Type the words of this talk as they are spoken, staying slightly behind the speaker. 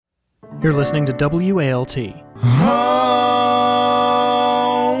You're listening to WALT. Homegrown.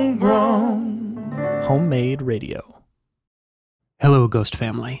 Homemade radio. Hello, Ghost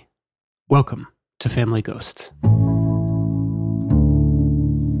family. Welcome to Family Ghosts.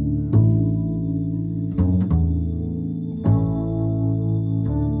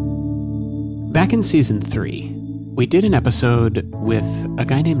 Back in Season 3, we did an episode with a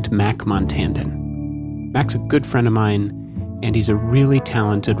guy named Mac Montandon. Mac's a good friend of mine, and he's a really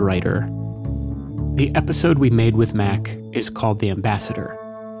talented writer. The episode we made with Mac is called The Ambassador,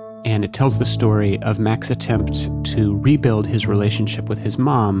 and it tells the story of Mac's attempt to rebuild his relationship with his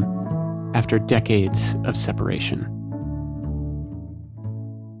mom after decades of separation.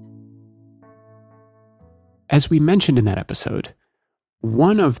 As we mentioned in that episode,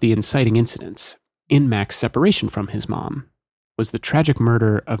 one of the inciting incidents in Mac's separation from his mom was the tragic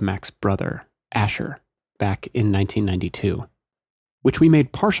murder of Mac's brother, Asher, back in 1992, which we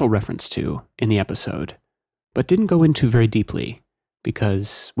made partial reference to in the episode, but didn't go into very deeply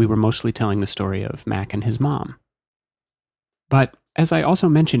because we were mostly telling the story of Mac and his mom. But as I also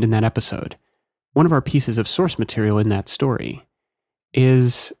mentioned in that episode, one of our pieces of source material in that story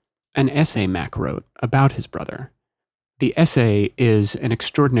is an essay Mac wrote about his brother. The essay is an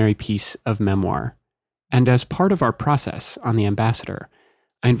extraordinary piece of memoir, and as part of our process on The Ambassador,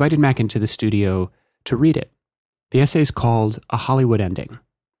 I invited Mac into the studio to read it. The essay is called A Hollywood Ending,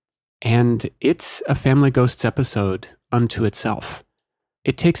 and it's a Family Ghosts episode unto itself.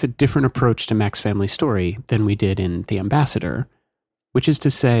 It takes a different approach to Mac's family story than we did in The Ambassador, which is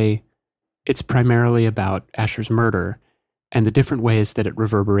to say, it's primarily about Asher's murder and the different ways that it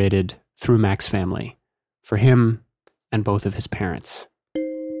reverberated through Mac's family, for him and both of his parents.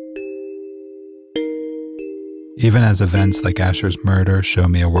 Even as events like Asher's murder show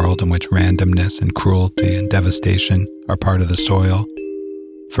me a world in which randomness and cruelty and devastation are part of the soil,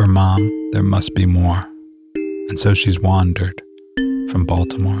 for Mom, there must be more. And so she's wandered from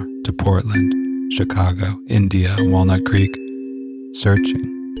Baltimore to Portland, Chicago, India, Walnut Creek,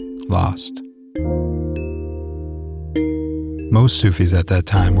 searching, lost. Most Sufis at that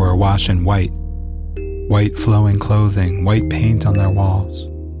time were awash in white. White flowing clothing, white paint on their walls.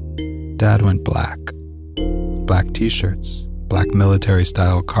 Dad went black. Black t-shirts, black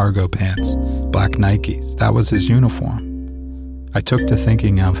military-style cargo pants, black Nikes. That was his uniform. I took to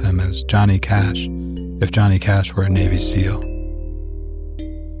thinking of him as Johnny Cash, if Johnny Cash were a Navy SEAL.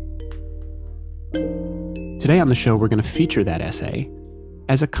 Today on the show, we're going to feature that essay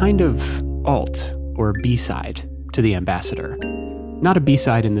as a kind of alt or B-side to The Ambassador. Not a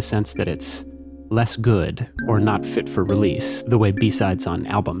B-side in the sense that it's less good or not fit for release, the way B-sides on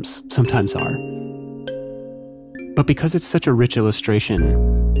albums sometimes are. But because it's such a rich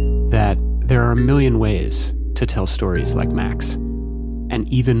illustration that there are a million ways to tell stories like Mac's, and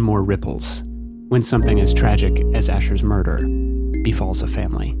even more ripples when something as tragic as Asher's murder befalls a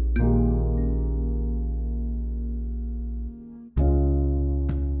family.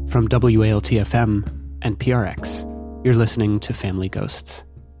 From WALT-FM and PRX, you're listening to Family Ghosts.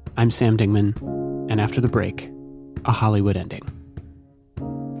 I'm Sam Dingman, and after the break, A Hollywood Ending.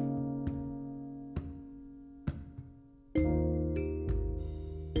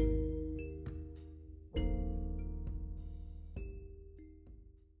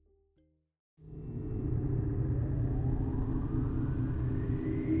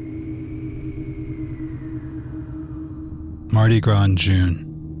 Mardi Gras in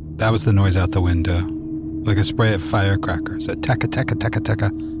June. That was the noise out the window. Like a spray of firecrackers, a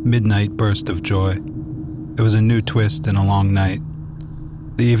tekka-tekka-tekka-tekka midnight burst of joy. It was a new twist in a long night.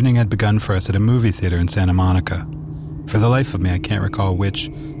 The evening had begun for us at a movie theater in Santa Monica. For the life of me, I can't recall which,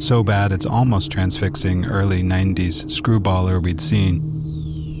 so bad it's almost transfixing early 90s screwballer we'd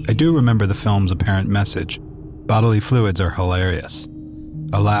seen. I do remember the film's apparent message. Bodily fluids are hilarious.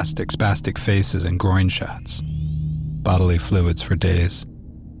 Elastic, spastic faces and groin shots. Bodily fluids for days.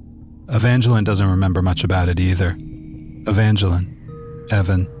 Evangeline doesn't remember much about it either. Evangeline,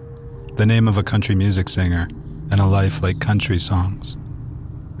 Evan, the name of a country music singer, and a life like country songs.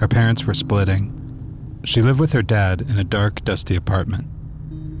 Her parents were splitting. She lived with her dad in a dark, dusty apartment.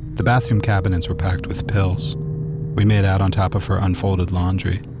 The bathroom cabinets were packed with pills. We made out on top of her unfolded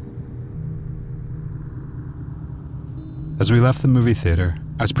laundry. As we left the movie theater,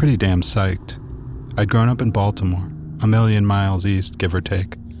 I was pretty damn psyched. I'd grown up in Baltimore, a million miles east, give or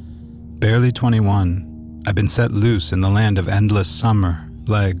take. Barely 21, I'd been set loose in the land of endless summer,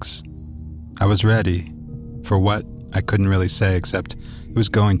 legs. I was ready for what I couldn't really say except it was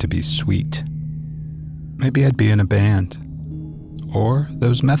going to be sweet. Maybe I'd be in a band. Or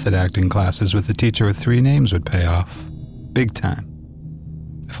those method acting classes with the teacher with 3 names would pay off. Big time.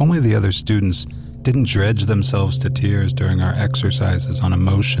 If only the other students didn't dredge themselves to tears during our exercises on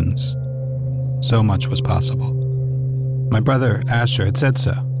emotions, so much was possible. My brother, Asher, had said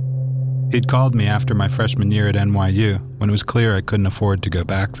so. He'd called me after my freshman year at NYU when it was clear I couldn't afford to go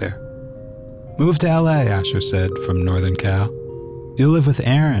back there. "Move to LA," Asher said, from Northern Cal. "You'll live with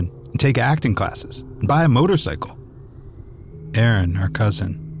Aaron and take acting classes and buy a motorcycle." Aaron, our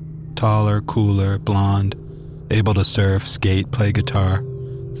cousin, taller, cooler, blonde, able to surf, skate, play guitar,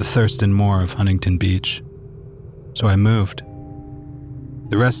 the Thurston Moore of Huntington Beach. So I moved.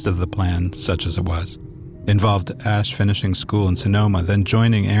 The rest of the plan, such as it was, involved Ash finishing school in Sonoma, then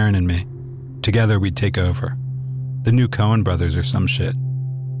joining Aaron and me. Together we'd take over. The new Coen brothers or some shit.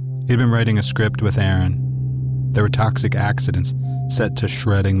 He'd been writing a script with Aaron. There were toxic accidents set to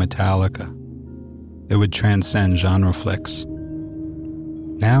shredding Metallica. It would transcend genre flicks.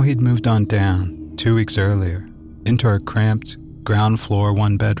 Now he'd moved on down, 2 weeks earlier, into our cramped, ground floor,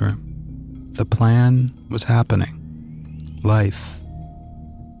 1 bedroom. The plan was happening. Life.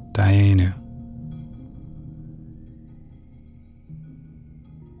 Dayenu.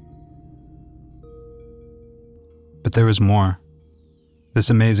 But there was more.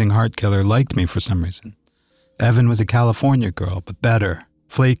 This amazing heart killer liked me for some reason. Evan was a California girl, but better,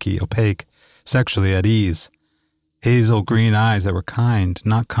 flaky, opaque, sexually at ease. Hazel green eyes that were kind,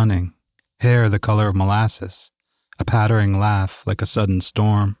 not cunning. Hair the color of molasses. A pattering laugh like a sudden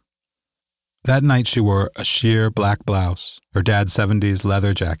storm. That night she wore a sheer black blouse, her dad's 70s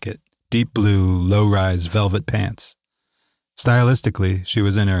leather jacket, deep blue, low-rise velvet pants. Stylistically, she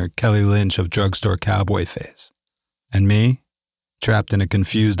was in her Kelly Lynch of drugstore cowboy phase. And me, trapped in a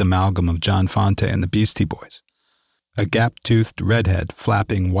confused amalgam of John Fonte and the Beastie Boys. A gap-toothed redhead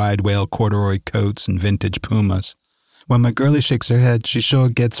flapping wide whale corduroy coats and vintage Pumas. When my girlie shakes her head, she sure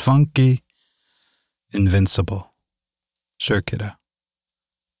gets funky. Invincible. Sure, kiddo.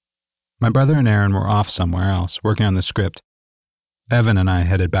 My brother and Aaron were off somewhere else, working on the script. Evan and I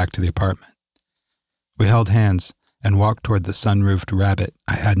headed back to the apartment. We held hands and walked toward the sun-roofed rabbit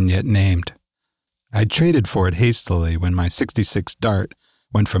I hadn't yet named. I'd traded for it hastily when my 66 Dart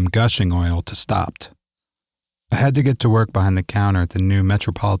went from gushing oil to stopped. I had to get to work behind the counter at the new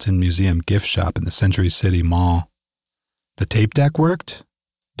Metropolitan Museum gift shop in the Century City Mall. The tape deck worked?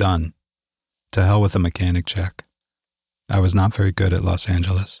 Done. To hell with a mechanic check. I was not very good at Los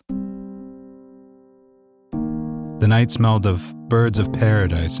Angeles. The night smelled of birds of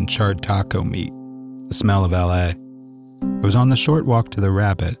paradise and charred taco meat, the smell of LA. It was on the short walk to the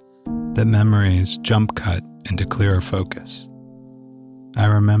rabbit that memories jump cut into clearer focus. I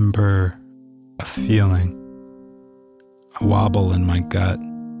remember a feeling, a wobble in my gut,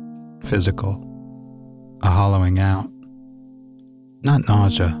 physical, a hollowing out. Not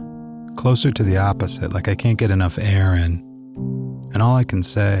nausea, closer to the opposite, like I can't get enough air in. And all I can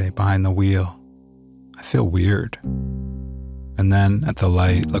say, behind the wheel, I feel weird. And then, at the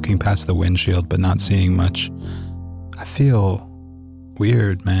light, looking past the windshield but not seeing much, I feel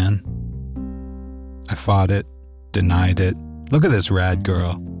weird, man. I fought it, denied it. Look at this rad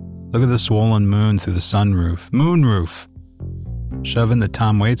girl. Look at the swollen moon through the sunroof. Moonroof. Shove in the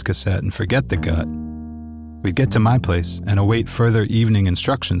Tom Waits cassette and forget the gut. We'd get to my place and await further evening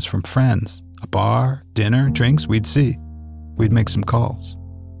instructions from friends. A bar, dinner, drinks, we'd see. We'd make some calls.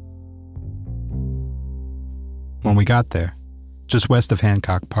 When we got there, just west of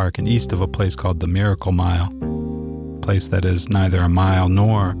Hancock Park and east of a place called the Miracle Mile, a place that is neither a mile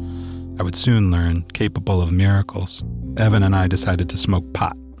nor, I would soon learn, capable of miracles, Evan and I decided to smoke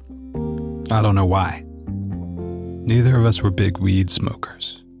pot. I don't know why. Neither of us were big weed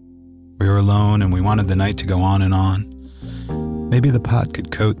smokers. We were alone and we wanted the night to go on and on. Maybe the pot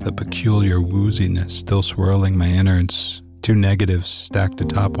could coat the peculiar wooziness still swirling my innards, 2 negatives stacked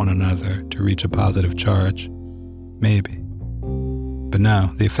atop one another to reach a positive charge. Maybe. But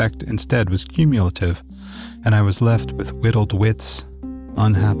no, the effect instead was cumulative, and I was left with whittled wits,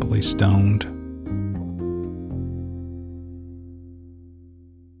 unhappily stoned.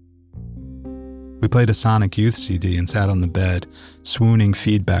 We played a Sonic Youth CD and sat on the bed. Swooning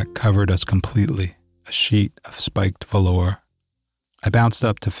feedback covered us completely, a sheet of spiked velour. I bounced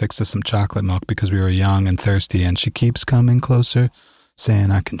up to fix us some chocolate milk because we were young and thirsty, and she keeps coming closer, saying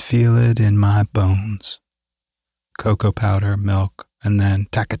I can feel it in my bones. Cocoa powder, milk, and then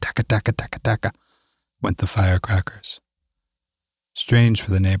taka taka taka taka taka went the firecrackers. Strange for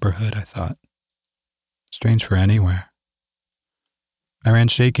the neighborhood, I thought. Strange for anywhere. I ran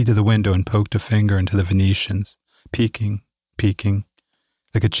shaky to the window and poked a finger into the Venetians, peeking,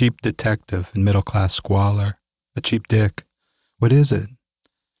 like a cheap detective in middle-class squalor, a cheap dick. What is it?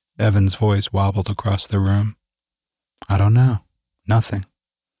 Evan's voice wobbled across the room. I don't know. Nothing.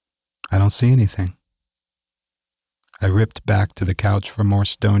 I don't see anything. I ripped back to the couch for more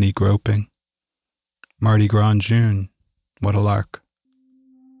stony groping. Mardi Gras in June. What a lark.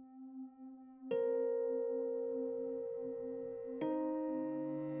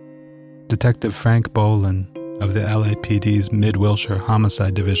 Detective Frank Boland of the LAPD's Mid-Wilshire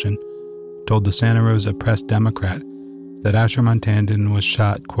Homicide Division told the Santa Rosa Press-Democrat that Asher Montandon was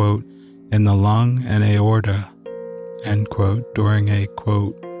shot, quote, in the lung and aorta, end quote, during a,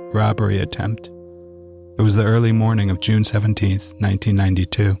 quote, robbery attempt. It was the early morning of June 17th,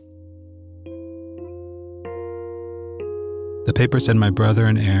 1992. The paper said my brother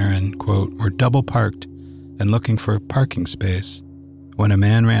and Aaron, quote, were double parked and looking for a parking space when a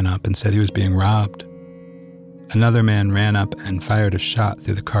man ran up and said he was being robbed. Another man ran up and fired a shot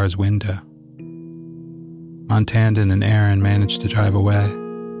through the car's window. Montandon and Aaron managed to drive away,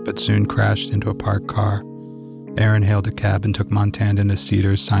 but soon crashed into a parked car. Aaron hailed a cab and took Montandon to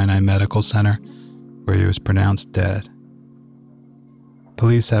Cedars-Sinai Medical Center, where he was pronounced dead.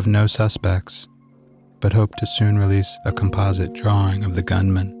 Police have no suspects, but hope to soon release a composite drawing of the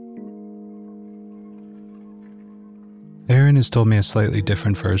gunman. Aaron has told me a slightly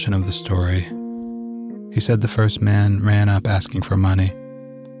different version of the story. He said the first man ran up asking for money.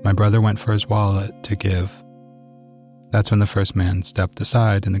 My brother went for his wallet to give. That's when the first man stepped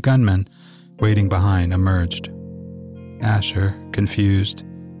aside and the gunman, waiting behind, emerged. Asher, confused,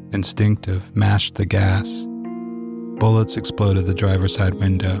 instinctive, mashed the gas. Bullets exploded the driver's side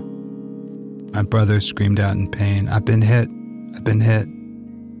window. My brother screamed out in pain, "I've been hit! I've been hit!"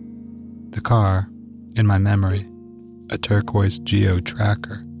 The car, in my memory, a turquoise Geo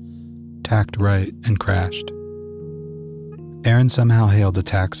Tracker, tacked right and crashed. Aaron somehow hailed a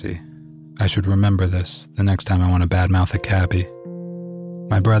taxi. I should remember this the next time I want to badmouth a cabbie.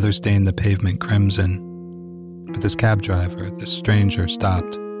 My brother stained the pavement crimson, but this cab driver, this stranger,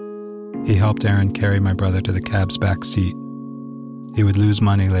 stopped. He helped Aaron carry my brother to the cab's back seat. He would lose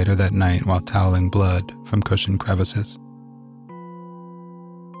money later that night while toweling blood from cushion crevices.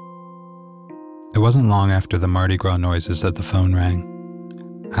 It wasn't long after the Mardi Gras noises that the phone rang.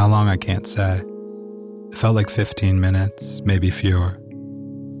 How long, I can't say. It felt like 15 minutes, maybe fewer.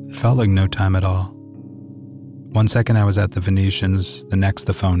 It felt like no time at all. One second I was at the Venetians, the next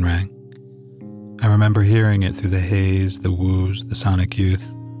the phone rang. I remember hearing it through the haze, the woos, the sonic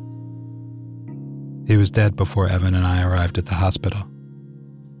youth. He was dead before Evan and I arrived at the hospital.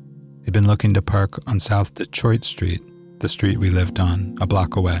 He'd been looking to park on South Detroit Street, the street we lived on, a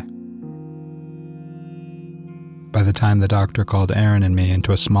block away. By the time the doctor called Aaron and me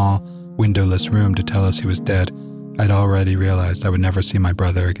into a small, windowless room to tell us he was dead, I'd already realized I would never see my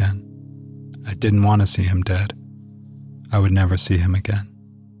brother again. I didn't want to see him dead. I would never see him again.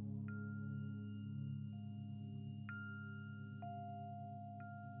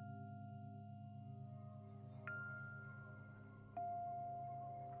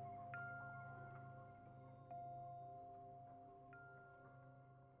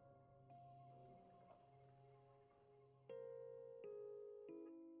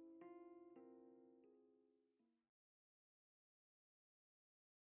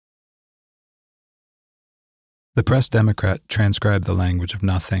 The Press-Democrat transcribed the language of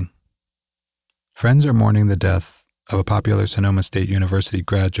nothing. Friends are mourning the death of a popular Sonoma State University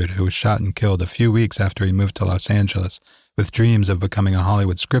graduate who was shot and killed a few weeks after he moved to Los Angeles with dreams of becoming a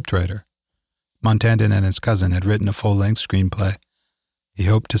Hollywood scriptwriter. Montandon and his cousin had written a full-length screenplay. He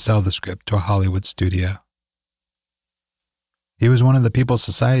hoped to sell the script to a Hollywood studio. He was one of the people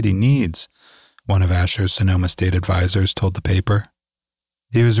society needs, one of Asher's Sonoma State advisors told the paper.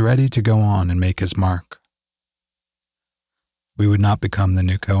 He was ready to go on and make his mark. We would not become the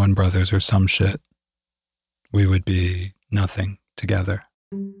new Coen brothers or some shit. We would be nothing together.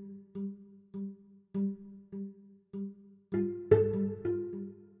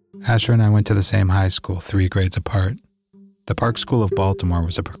 Asher and I went to the same high school, 3 grades apart. The Park School of Baltimore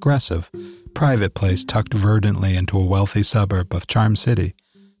was a progressive, private place tucked verdantly into a wealthy suburb of Charm City,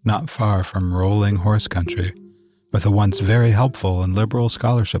 not far from rolling horse country, with a once very helpful and liberal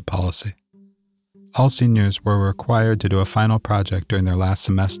scholarship policy. All seniors were required to do a final project during their last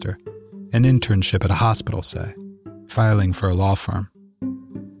semester, an internship at a hospital, say, filing for a law firm.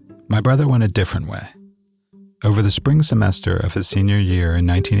 My brother went a different way. Over the spring semester of his senior year in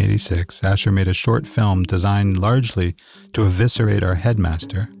 1986, Asher made a short film designed largely to eviscerate our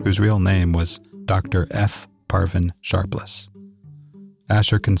headmaster, whose real name was Dr. F. Parvin Sharpless.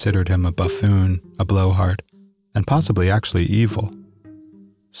 Asher considered him a buffoon, a blowhard, and possibly actually evil.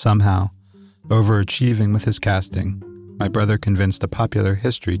 Somehow, overachieving with his casting, my brother convinced a popular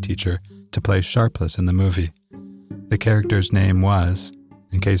history teacher to play Sharpless in the movie. The character's name was,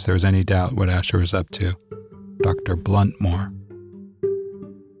 in case there was any doubt what Asher was up to, Dr. Bluntmore.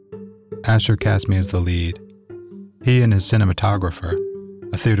 Asher cast me as the lead. He and his cinematographer,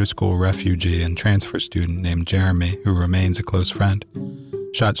 a theater school refugee and transfer student named Jeremy, who remains a close friend,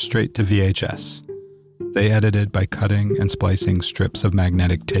 shot straight to VHS. They edited by cutting and splicing strips of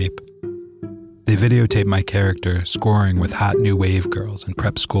magnetic tape. They videotaped my character scoring with hot new wave girls and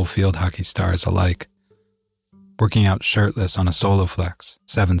prep school field hockey stars alike, working out shirtless on a Soloflex,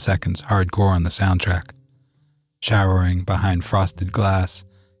 7 seconds hardcore on the soundtrack, showering behind frosted glass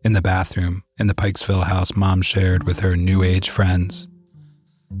in the bathroom in the Pikesville house Mom shared with her new age friends.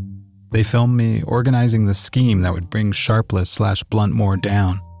 They filmed me organizing the scheme that would bring Sharpless/Bluntmore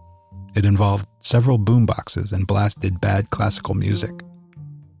down. It involved several boomboxes and blasted bad classical music.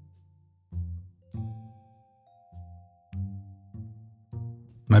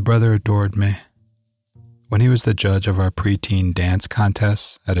 My brother adored me. When he was the judge of our preteen dance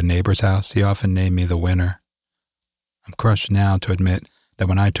contests at a neighbor's house, he often named me the winner. I'm crushed now to admit that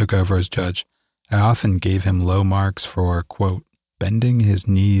when I took over as judge, I often gave him low marks for, quote, bending his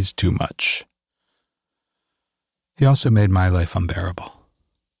knees too much. He also made my life unbearable.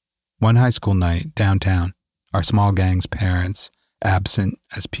 One high school night, downtown, our small gang's parents, absent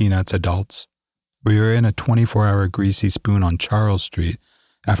as peanuts adults, we were in a 24-hour Greasy Spoon on Charles Street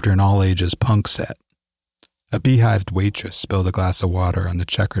after an all-ages punk set. A beehived waitress spilled a glass of water on the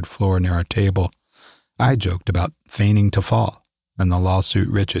checkered floor near our table. I joked about feigning to fall and the lawsuit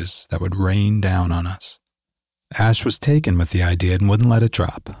riches that would rain down on us. Ash was taken with the idea and wouldn't let it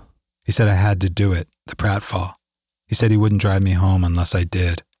drop. He said I had to do it, the pratfall. He said he wouldn't drive me home unless I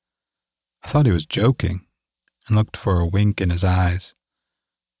did. I thought he was joking and looked for a wink in his eyes.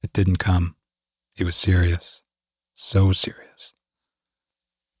 It didn't come. He was serious. So serious.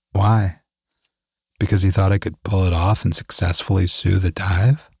 Why? Because he thought I could pull it off and successfully sue the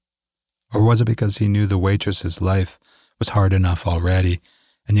dive? Or was it because he knew the waitress's life was hard enough already,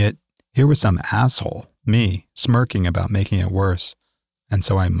 and yet here was some asshole, me, smirking about making it worse, and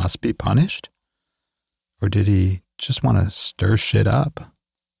so I must be punished? Or did he just want to stir shit up?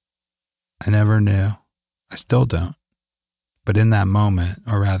 I never knew. I still don't. But in that moment,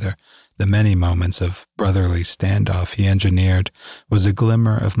 or rather, the many moments of brotherly standoff he engineered, was a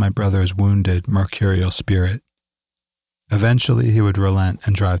glimmer of my brother's wounded, mercurial spirit. Eventually he would relent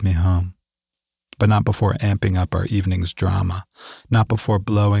and drive me home. But not before amping up our evening's drama, not before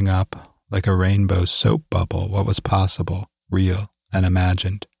blowing up, like a rainbow soap bubble, what was possible, real, and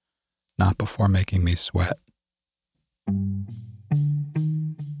imagined, not before making me sweat.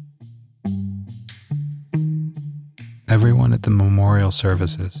 Everyone at the memorial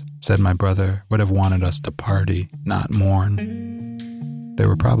services said my brother would have wanted us to party, not mourn. They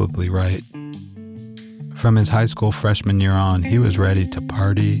were probably right. From his high school freshman year on, he was ready to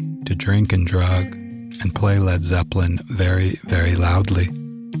party, to drink and drug, and play Led Zeppelin very, very loudly.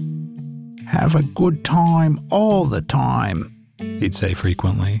 Have a good time all the time, he'd say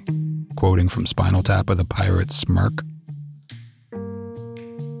frequently, quoting from Spinal Tap with a pirate's smirk.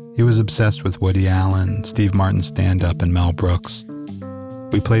 He was obsessed with Woody Allen, Steve Martin stand-up, and Mel Brooks.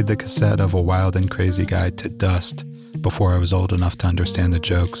 We played the cassette of A Wild and Crazy Guide to dust before I was old enough to understand the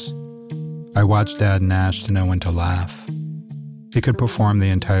jokes. I watched Dad Nash to know when to laugh. He could perform the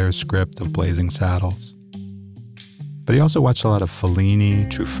entire script of Blazing Saddles. But he also watched a lot of Fellini,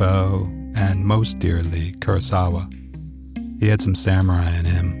 Truffaut, and most dearly, Kurosawa. He had some samurai in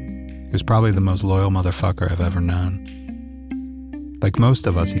him. He was probably the most loyal motherfucker I've ever known. Like most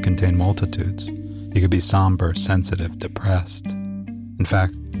of us, he contained multitudes. He could be somber, sensitive, depressed. In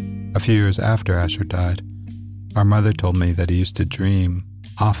fact, a few years after Asher died, our mother told me that he used to dream,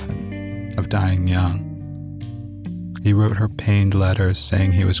 often, of dying young. He wrote her pained letters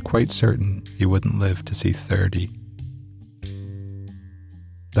saying he was quite certain he wouldn't live to see 30.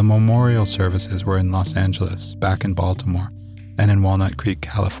 The memorial services were in Los Angeles, back in Baltimore, and in Walnut Creek,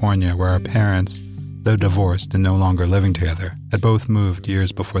 California, where our parents, though divorced and no longer living together, had both moved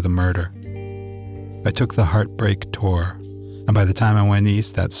years before the murder. I took the Heartbreak tour, and by the time I went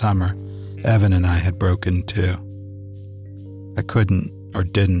east that summer, Evan and I had broken too. I couldn't or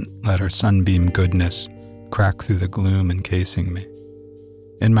didn't let her sunbeam goodness crack through the gloom encasing me.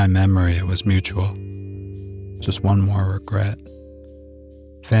 In my memory, it was mutual. Just one more regret.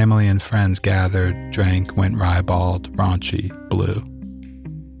 Family and friends gathered, drank, went ribald, raunchy, blue.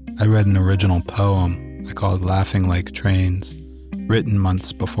 I read an original poem I called Laughing Like Trains, written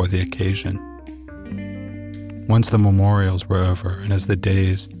months before the occasion. Once the memorials were over, and as the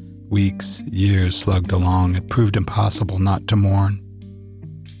days, weeks, years slugged along, it proved impossible not to mourn.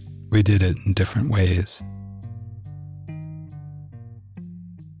 We did it in different ways.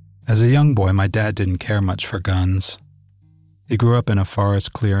 As a young boy, my dad didn't care much for guns. He grew up in a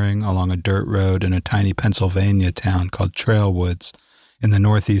forest clearing along a dirt road in a tiny Pennsylvania town called Trailwoods in the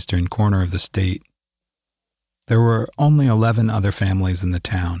northeastern corner of the state. There were only 11 other families in the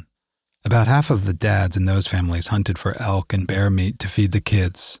town. About half of the dads in those families hunted for elk and bear meat to feed the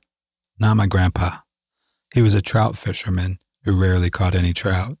kids. Not my grandpa. He was a trout fisherman who rarely caught any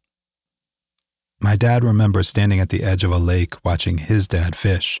trout. My dad remembers standing at the edge of a lake watching his dad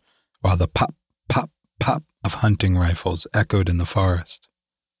fish while the pop, pop, pop of hunting rifles echoed in the forest.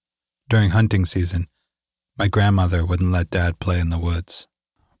 During hunting season, my grandmother wouldn't let Dad play in the woods.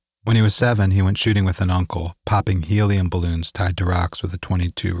 When he was 7, he went shooting with an uncle, popping helium balloons tied to rocks with a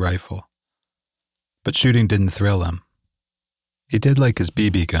 .22 rifle. But shooting didn't thrill him. He did like his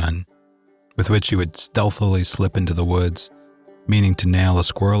BB gun, with which he would stealthily slip into the woods, meaning to nail a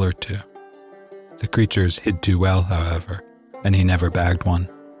squirrel or two. The creatures hid too well, however, and he never bagged one.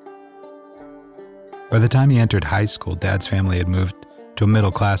 By the time he entered high school, Dad's family had moved to a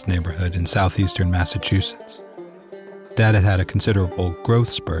middle-class neighborhood in southeastern Massachusetts. Dad had had a considerable growth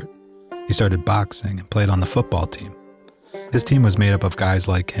spurt. He started boxing and played on the football team. His team was made up of guys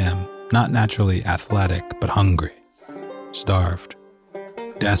like him, not naturally athletic, but hungry, starved,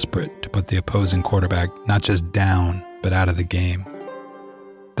 desperate to put the opposing quarterback not just down, but out of the game.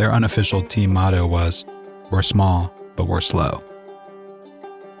 Their unofficial team motto was, "We're small, but we're slow."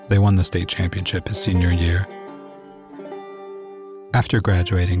 They won the state championship his senior year. After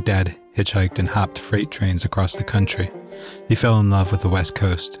graduating, Dad hitchhiked and hopped freight trains across the country. He fell in love with the West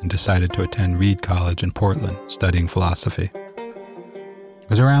Coast and decided to attend Reed College in Portland, studying philosophy. It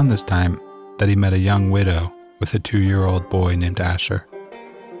was around this time that he met a young widow with a 2-year-old boy named Asher.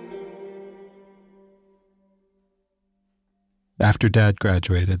 After Dad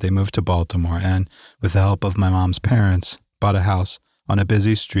graduated, they moved to Baltimore and, with the help of my mom's parents, bought a house on a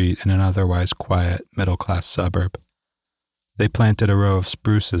busy street in an otherwise quiet, middle-class suburb. They planted a row of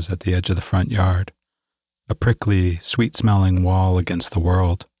spruces at the edge of the front yard, a prickly, sweet-smelling wall against the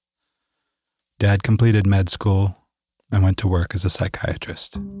world. Dad completed med school and went to work as a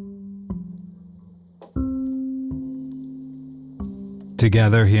psychiatrist.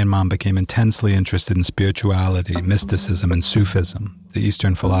 Together, he and Mom became intensely interested in spirituality, mysticism, and Sufism, the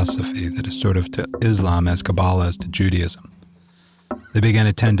Eastern philosophy that is sort of to Islam as Kabbalah is to Judaism. They began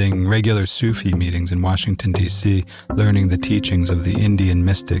attending regular Sufi meetings in Washington, D.C., learning the teachings of the Indian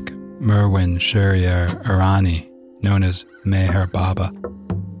mystic Merwin Sheriyar Irani, known as Meher Baba.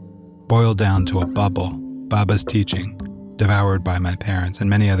 Boiled down to a bubble, Baba's teaching, devoured by my parents and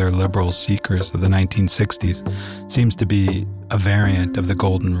many other liberal seekers of the 1960s, seems to be a variant of the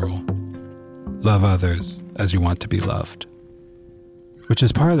Golden Rule. Love others as you want to be loved. Which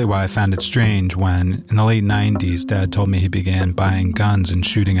is partly why I found it strange when, in the late 90s, Dad told me he began buying guns and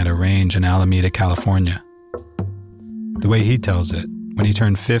shooting at a range in Alameda, California. The way he tells it, when he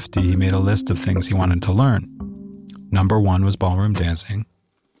turned 50, he made a list of things he wanted to learn. Number 1 was ballroom dancing,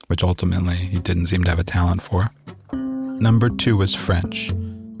 which ultimately he didn't seem to have a talent for. Number 2 was French,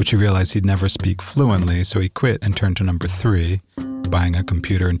 which he realized he'd never speak fluently, so he quit and turned to number 3, buying a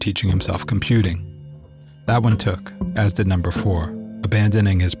computer and teaching himself computing. That one took, as did number 4.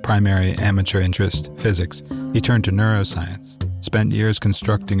 Abandoning his primary amateur interest, physics, he turned to neuroscience, spent years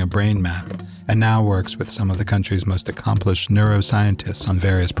constructing a brain map, and now works with some of the country's most accomplished neuroscientists on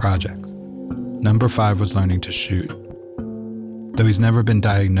various projects. Number 5 was learning to shoot. Though he's never been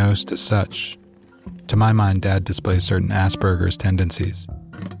diagnosed as such, to my mind, Dad displays certain Asperger's tendencies.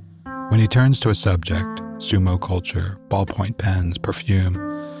 When he turns to a subject, sumo culture, ballpoint pens, perfume,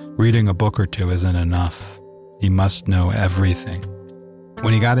 reading a book or two isn't enough. He must know everything.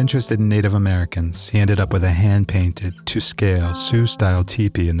 When he got interested in Native Americans, he ended up with a hand-painted, to-scale, Sioux-style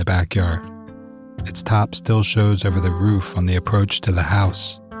teepee in the backyard. Its top still shows over the roof on the approach to the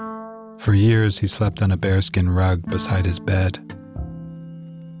house. For years, he slept on a bearskin rug beside his bed.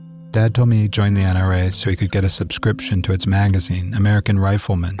 Dad told me he joined the NRA so he could get a subscription to its magazine, American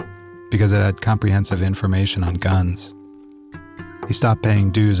Rifleman, because it had comprehensive information on guns. He stopped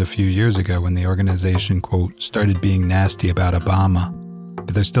paying dues a few years ago when the organization, quote, started being nasty about Obama,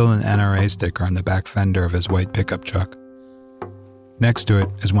 but there's still an NRA sticker on the back fender of his white pickup truck. Next to it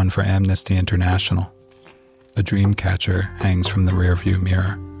is one for Amnesty International. A dream catcher hangs from the rearview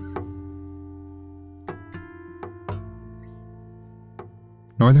mirror.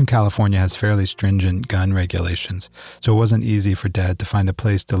 Northern California has fairly stringent gun regulations, so it wasn't easy for Dad to find a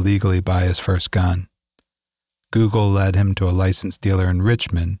place to legally buy his first gun. Google led him to a licensed dealer in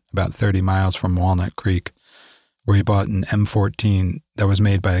Richmond, about 30 miles from Walnut Creek, where he bought an M14 that was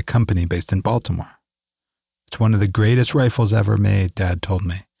made by a company based in Baltimore. It's one of the greatest rifles ever made, Dad told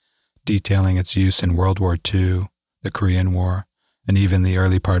me. detailing its use in World War II, the Korean War, and even the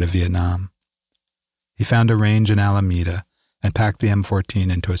early part of Vietnam. He found a range in Alameda and packed the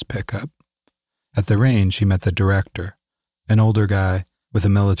M14 into his pickup. At the range, he met the director, an older guy with a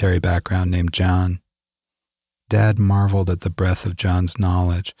military background named John. Dad marveled at the breadth of John's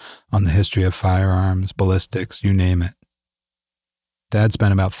knowledge on the history of firearms, ballistics, you name it. Dad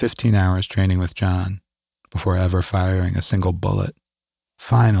spent about 15 hours training with John before ever firing a single bullet.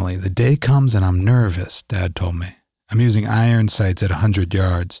 Finally, the day comes and I'm nervous, Dad told me. I'm using iron sights at 100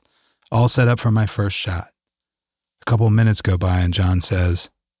 yards, all set up for my first shot. A couple minutes go by and John says,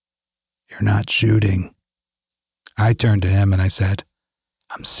 "You're not shooting." I turned to him and I said,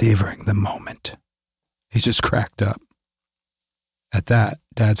 "I'm savoring the moment." He just cracked up. At that,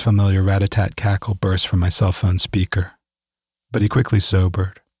 Dad's familiar rat-a-tat cackle burst from my cell phone speaker. But he quickly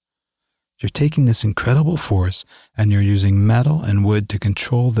sobered. "You're taking this incredible force and you're using metal and wood to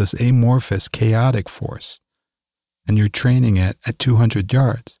control this amorphous, chaotic force. And you're training it at 200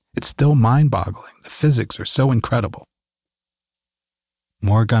 yards. It's still mind-boggling. The physics are so incredible."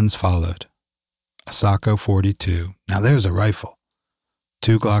 More guns followed. A Sako 42. Now there's a rifle.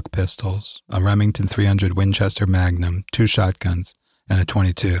 2 Glock pistols, a Remington 300 Winchester Magnum, 2 shotguns, and a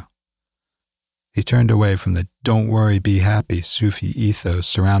 .22. He turned away from the "don't worry, be happy" Sufi ethos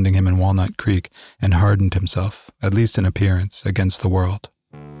surrounding him in Walnut Creek and hardened himself, at least in appearance, against the world.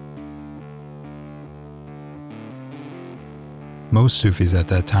 Most Sufis at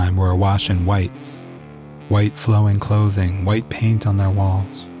that time were awash in white flowing clothing, white paint on their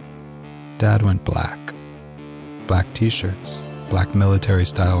walls. Dad went black. Black t-shirts, black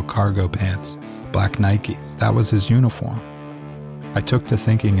military-style cargo pants, black Nikes. That was his uniform. I took to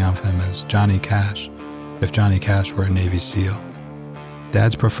thinking of him as Johnny Cash, if Johnny Cash were a Navy SEAL.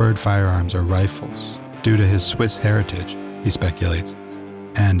 Dad's preferred firearms are rifles, due to his Swiss heritage, he speculates,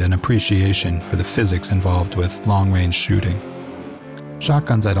 and an appreciation for the physics involved with long-range shooting.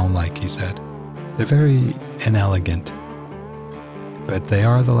 Shotguns I don't like, he said. They're very inelegant. But they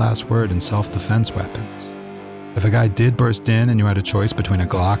are the last word in self-defense weapons. If a guy did burst in and you had a choice between a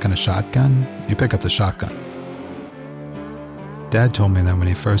Glock and a shotgun, you pick up the shotgun. Dad told me that when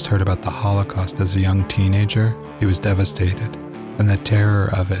he first heard about the Holocaust as a young teenager, he was devastated, and the terror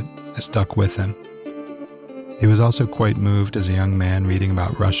of it has stuck with him. He was also quite moved as a young man reading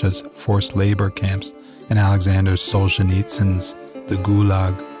about Russia's forced labor camps and Alexander Solzhenitsyn's The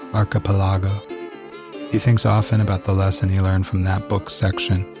Gulag Archipelago. He thinks often about the lesson he learned from that book's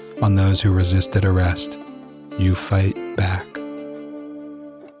section on those who resisted arrest. You fight back.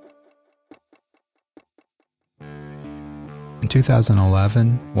 In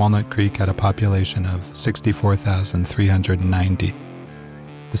 2011, Walnut Creek had a population of 64,390.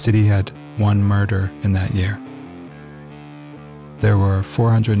 The city had 1 murder in that year. There were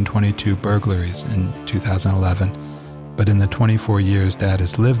 422 burglaries in 2011, but in the 24 years Dad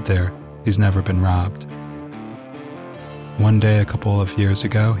has lived there, he's never been robbed. One day a couple of years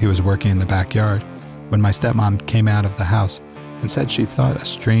ago, he was working in the backyard when my stepmom came out of the house and said she thought a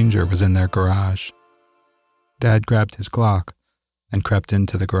stranger was in their garage. Dad grabbed his Glock and crept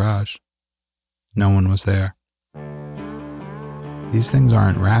into the garage. No one was there. These things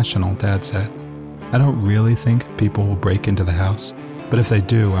aren't rational, Dad said. I don't really think people will break into the house, but if they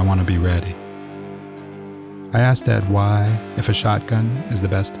do, I want to be ready. I asked Dad why, if a shotgun is the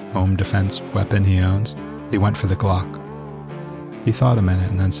best home defense weapon he owns, he went for the Glock. He thought a minute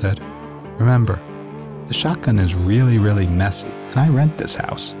and then said, "Remember, the shotgun is really, really messy, and I rent this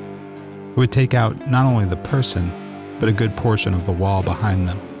house. It would take out not only the person, but a good portion of the wall behind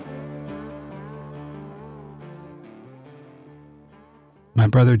them." My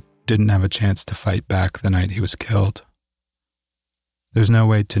brother didn't have a chance to fight back the night he was killed. There's no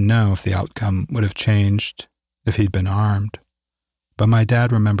way to know if the outcome would have changed if he'd been armed, but my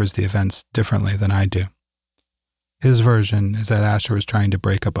dad remembers the events differently than I do. His version is that Asher was trying to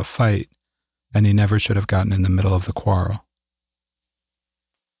break up a fight, and he never should have gotten in the middle of the quarrel.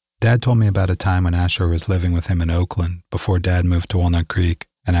 Dad told me about a time when Asher was living with him in Oakland before Dad moved to Walnut Creek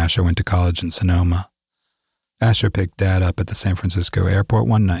and Asher went to college in Sonoma. Asher picked Dad up at the San Francisco airport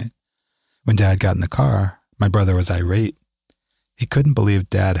one night. When Dad got in the car, my brother was irate. He couldn't believe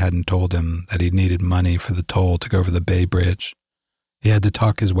Dad hadn't told him that he needed money for the toll to go over the Bay Bridge. He had to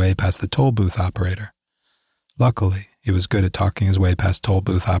talk his way past the toll booth operator. Luckily, he was good at talking his way past toll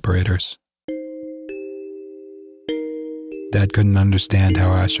booth operators. Dad couldn't understand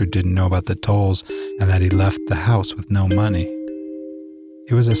how Asher didn't know about the tolls and that he left the house with no money.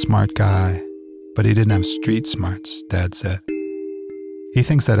 He was a smart guy, but he didn't have street smarts, Dad said. He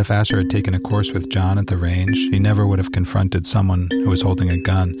thinks that if Asher had taken a course with John at the range, he never would have confronted someone who was holding a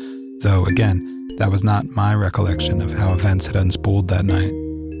gun Though, again, that was not my recollection of how events had unspooled that night.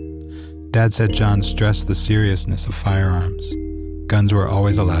 Dad said John stressed the seriousness of firearms. Guns were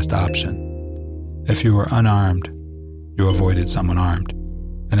always a last option. If you were unarmed, you avoided someone armed.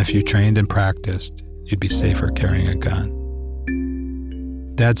 And if you trained and practiced, you'd be safer carrying a gun.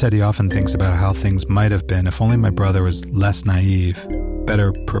 Dad said he often thinks about how things might have been if only my brother was less naive,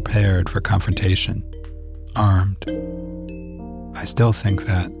 better prepared for confrontation, armed. I still think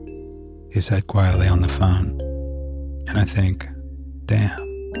that, he said quietly on the phone. And I think, damn.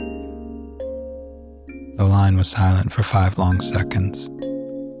 The line was silent for 5 long seconds.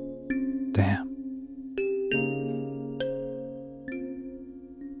 Damn.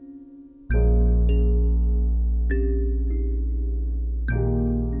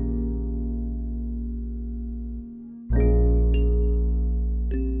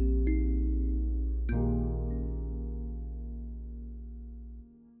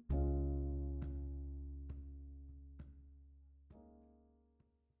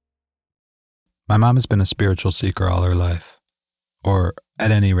 My mom has been a spiritual seeker all her life. Or, at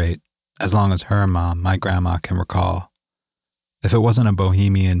any rate, as long as her mom, my grandma, can recall. If it wasn't a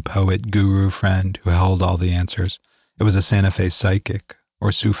bohemian poet guru friend who held all the answers, it was a Santa Fe psychic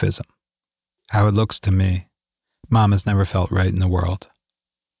or Sufism. How it looks to me, Mom has never felt right in the world.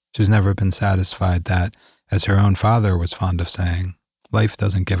 She's never been satisfied that, as her own father was fond of saying, life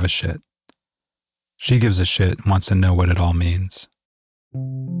doesn't give a shit. She gives a shit and wants to know what it all means.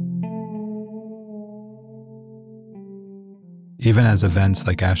 Even as events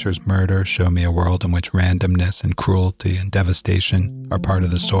like Asher's murder show me a world in which randomness and cruelty and devastation are part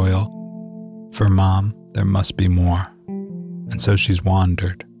of the soil, for Mom, there must be more. And so she's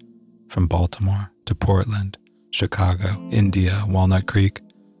wandered from Baltimore to Portland, Chicago, India, Walnut Creek,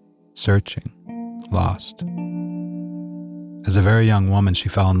 searching, lost. As a very young woman, she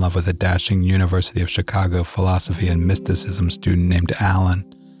fell in love with a dashing University of Chicago philosophy and mysticism student named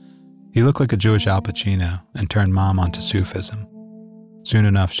Alan. He looked like a Jewish Al Pacino and turned Mom onto Sufism. Soon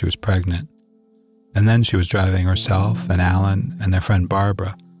enough, she was pregnant. And then she was driving herself and Alan and their friend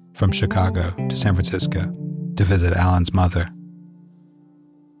Barbara from Chicago to San Francisco to visit Alan's mother.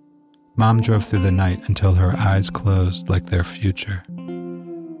 Mom drove through the night until her eyes closed like their future.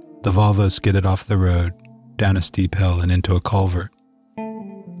 The Volvo skidded off the road, down a steep hill and into a culvert.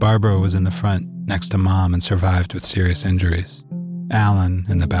 Barbara was in the front next to Mom and survived with serious injuries. Alan,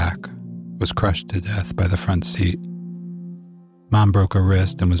 in the back, was crushed to death by the front seat. Mom broke her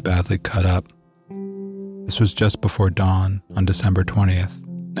wrist and was badly cut up. This was just before dawn on December 20th,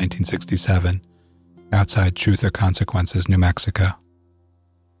 1967, outside Truth or Consequences, New Mexico.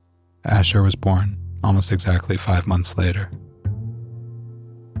 Asher was born almost exactly 5 months later.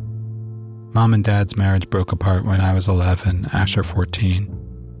 Mom and Dad's marriage broke apart when I was 11, Asher 14.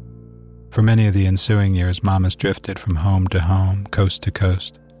 For many of the ensuing years, Mom has drifted from home to home, coast to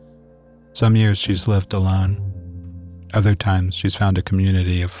coast. Some years she's lived alone. Other times she's found a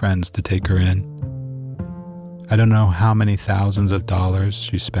community of friends to take her in. I don't know how many thousands of dollars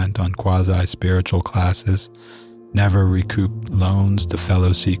she spent on quasi-spiritual classes, never recouped loans to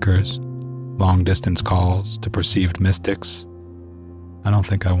fellow seekers, long-distance calls to perceived mystics. I don't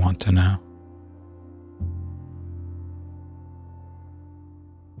think I want to know.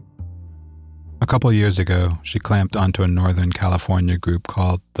 A couple years ago, she clamped onto a Northern California group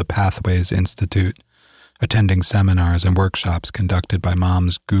called the Pathways Institute, attending seminars and workshops conducted by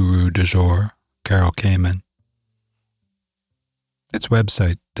Mom's guru du jour, Carol Kamen. Its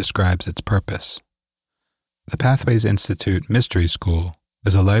website describes its purpose. The Pathways Institute Mystery School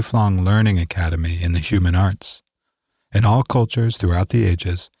is a lifelong learning academy in the human arts. In all cultures throughout the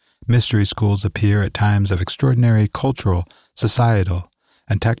ages, mystery schools appear at times of extraordinary cultural, societal,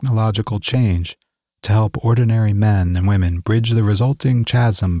 and technological change to help ordinary men and women bridge the resulting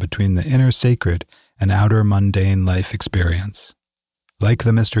chasm between the inner sacred and outer mundane life experience. Like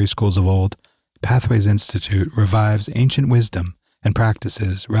the mystery schools of old, Pathways Institute revives ancient wisdom and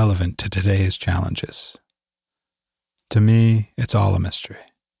practices relevant to today's challenges. To me, it's all a mystery.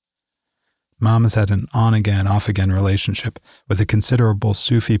 Mom has had an on-again, off-again relationship with a considerable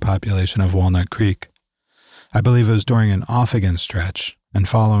Sufi population of Walnut Creek. I believe it was during an off-again stretch and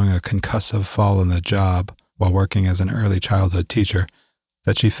following a concussive fall on the job while working as an early childhood teacher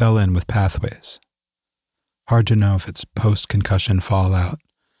that she fell in with Pathways. Hard to know if it's post-concussion fallout,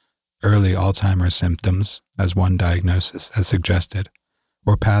 early Alzheimer's symptoms, as one diagnosis has suggested,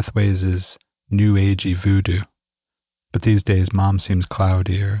 or Pathways' new agey voodoo. But these days, Mom seems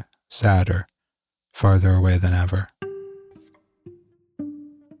cloudier, sadder, farther away than ever.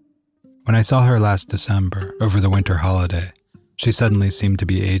 When I saw her last December over the winter holiday, She suddenly seemed to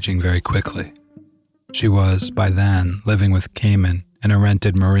be aging very quickly. She was, by then, living with Cayman in a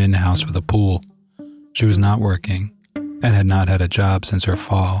rented Marin house with a pool. She was not working and had not had a job since her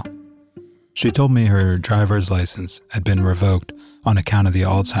fall. She told me her driver's license had been revoked on account of the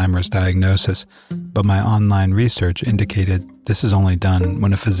Alzheimer's diagnosis, but my online research indicated this is only done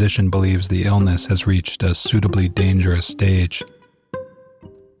when a physician believes the illness has reached a suitably dangerous stage.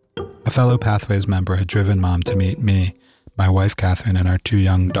 A fellow Pathways member had driven Mom to meet me, my wife Catherine, and our 2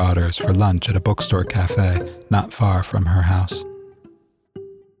 young daughters for lunch at a bookstore cafe not far from her house.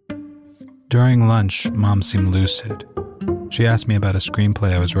 During lunch, Mom seemed lucid. She asked me about a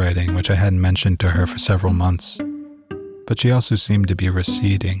screenplay I was writing, which I hadn't mentioned to her for several months. But she also seemed to be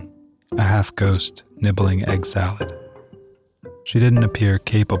receding, a half-ghost nibbling egg salad. She didn't appear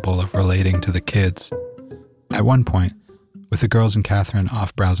capable of relating to the kids. At one point, with the girls and Catherine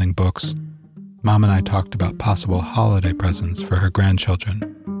off browsing books, Mom and I talked about possible holiday presents for her grandchildren.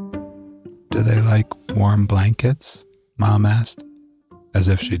 "Do they like warm blankets?" Mom asked, as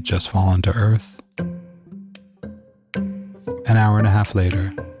if she'd just fallen to earth. An hour and a half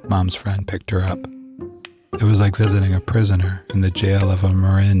later, Mom's friend picked her up. It was like visiting a prisoner in the jail of a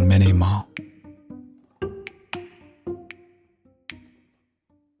Marin mini-mall.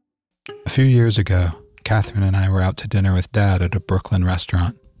 A few years ago, Catherine and I were out to dinner with Dad at a Brooklyn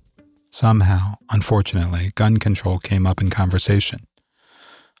restaurant. Somehow, unfortunately, gun control came up in conversation.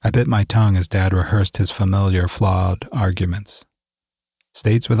 I bit my tongue as Dad rehearsed his familiar flawed arguments.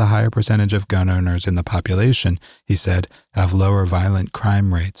 States with a higher percentage of gun owners in the population, he said, have lower violent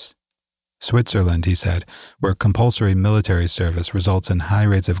crime rates. Switzerland, he said, where compulsory military service results in high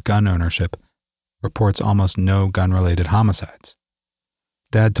rates of gun ownership, reports almost no gun-related homicides.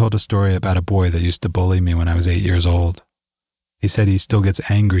 Dad told a story about a boy that used to bully me when I was 8 years old. He said he still gets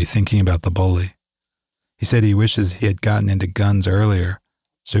angry thinking about the bully. He said he wishes he had gotten into guns earlier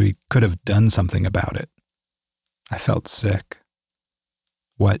so he could have done something about it. I felt sick.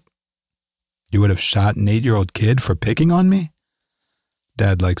 What? You would have shot an 8-year-old kid for picking on me?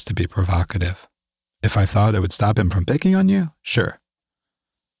 Dad likes to be provocative. If I thought it would stop him from picking on you, sure.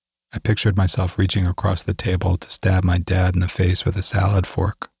 I pictured myself reaching across the table to stab my dad in the face with a salad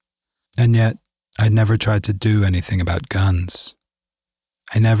fork. And yet, I'd never tried to do anything about guns.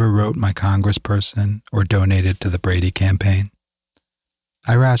 I never wrote my congressperson or donated to the Brady campaign.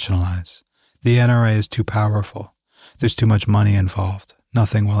 I rationalize. The NRA is too powerful. There's too much money involved.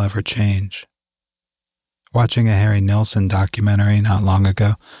 Nothing will ever change. Watching a Harry Nilsson documentary not long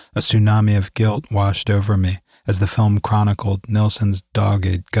ago, a tsunami of guilt washed over me as the film chronicled Nilsson's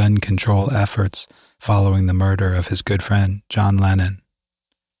dogged gun control efforts following the murder of his good friend John Lennon.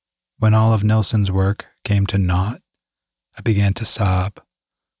 When all of Nilsson's work came to naught, I began to sob,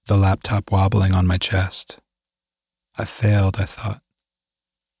 the laptop wobbling on my chest. I failed, I thought.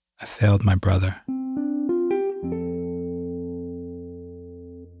 I failed my brother.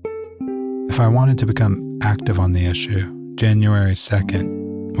 If I wanted to become active on the issue, January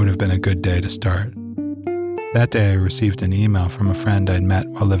 2nd would have been a good day to start. That day I received an email from a friend I'd met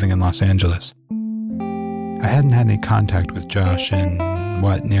while living in Los Angeles. I hadn't had any contact with Josh in,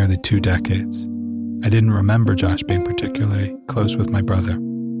 nearly 2 decades. I didn't remember Josh being particularly close with my brother.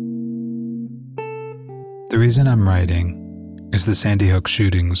 The reason I'm writing is the Sandy Hook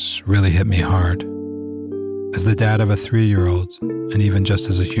shootings really hit me hard. As the dad of a 3-year-old, and even just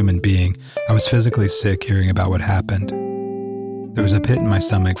as a human being, I was physically sick hearing about what happened. There was a pit in my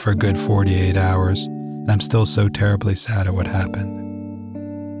stomach for a good 48 hours, and I'm still so terribly sad at what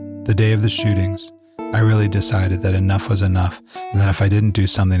happened. The day of the shootings, I really decided that enough was enough, and that if I didn't do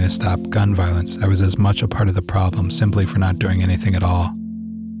something to stop gun violence, I was as much a part of the problem simply for not doing anything at all.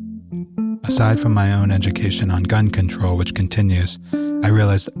 Aside from my own education on gun control, which continues, I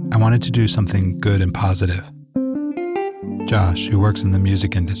realized I wanted to do something good and positive. Josh, who works in the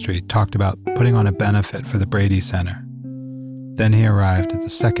music industry, talked about putting on a benefit for the Brady Center. Then he arrived at the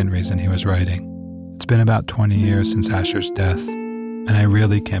second reason he was writing. It's been about 20 years since Asher's death, and I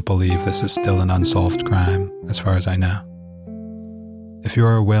really can't believe this is still an unsolved crime, as far as I know. If you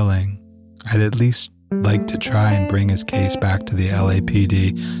are willing, I'd at least like to try and bring his case back to the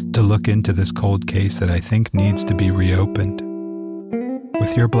LAPD to look into this cold case that I think needs to be reopened.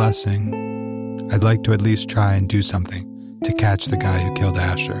 With your blessing, I'd like to at least try and do something to catch the guy who killed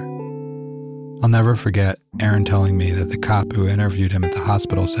Asher. I'll never forget Aaron telling me that the cop who interviewed him at the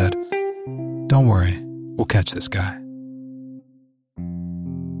hospital said, "Don't worry, we'll catch this guy."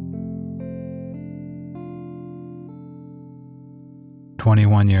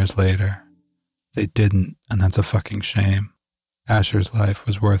 "21 years later, they didn't, and that's a fucking shame. Asher's life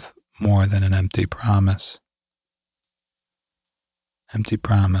was worth more than an empty promise. Empty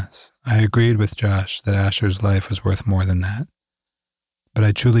promise. I agreed with Josh that Asher's life was worth more than that. But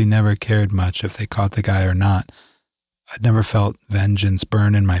I truly never cared much if they caught the guy or not. I'd never felt vengeance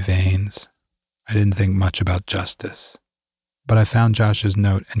burn in my veins. I didn't think much about justice. But I found Josh's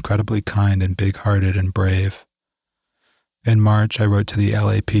note incredibly kind and big-hearted and brave. In March, I wrote to the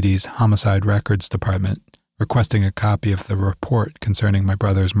LAPD's Homicide Records Department, requesting a copy of the report concerning my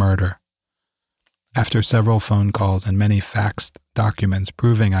brother's murder. After several phone calls and many faxed documents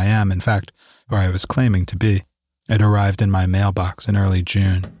proving I am, in fact, who I was claiming to be, it arrived in my mailbox in early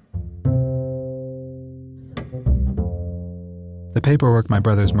June. The paperwork my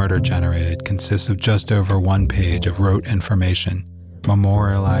brother's murder generated consists of just over 1 page of rote information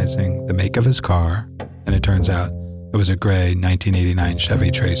memorializing the make of his car, and it turns out it was a gray 1989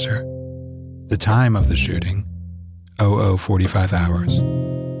 Chevy Tracer. The time of the shooting, 00:45 hours.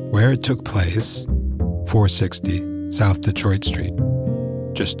 Where it took place, 460 South Detroit Street,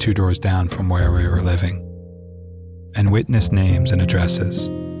 just 2 doors down from where we were living. And witness names and addresses.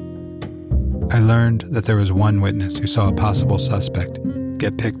 I learned that there was one witness who saw a possible suspect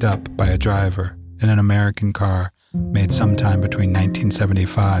get picked up by a driver in an American car made sometime between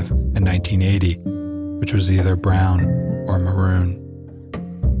 1975 and 1980, which was either brown or maroon.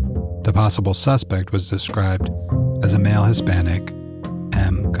 The possible suspect was described as a male Hispanic,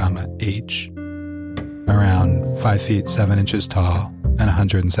 M,H, around 5 feet 7 inches tall and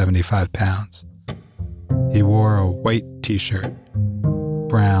 175 pounds. He wore a white t-shirt,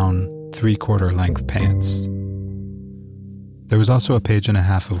 brown 3/4 length pants. There was also a page and a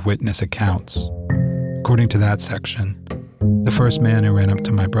half of witness accounts. According to that section, the first man who ran up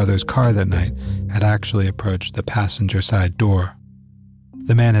to my brother's car that night had actually approached the passenger side door.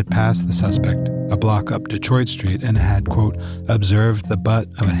 The man had passed the suspect a block up Detroit Street and had, quote, observed the butt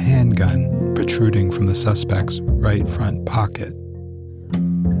of a handgun protruding from the suspect's right front pocket.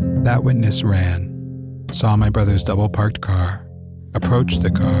 That witness ran, saw my brother's double-parked car, approached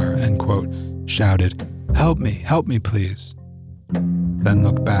the car and, quote, shouted, help me, please," then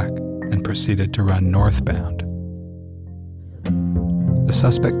looked back and proceeded to run northbound. The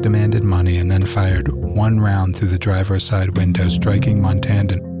suspect demanded money and then fired 1 round through the driver's side window, striking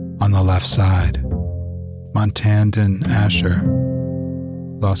Montandon on the left side. Montandon Asher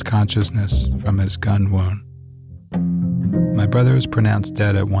lost consciousness from his gun wound. My brother was pronounced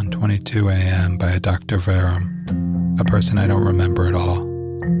dead at 1:22 a.m. by a Dr. Verum, a person I don't remember at all.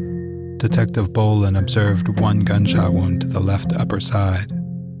 Detective Bolin observed 1 gunshot wound to the left upper side.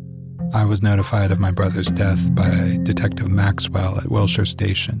 I was notified of my brother's death by Detective Maxwell at Wilshire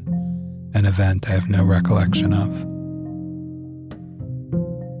Station, an event I have no recollection of.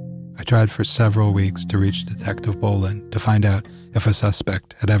 I tried for several weeks to reach Detective Bolin to find out if a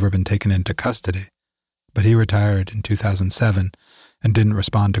suspect had ever been taken into custody, but he retired in 2007 and didn't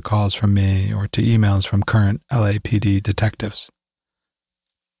respond to calls from me or to emails from current LAPD detectives.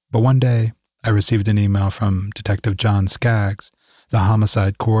 But one day, I received an email from Detective John Skaggs, the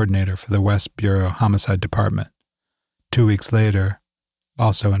homicide coordinator for the West Bureau Homicide Department. 2 weeks later,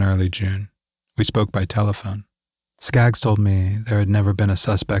 also in early June, we spoke by telephone. Skaggs told me there had never been a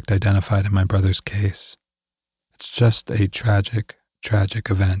suspect identified in my brother's case. It's just a tragic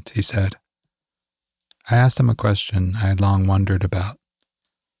event, he said. I asked him a question I had long wondered about.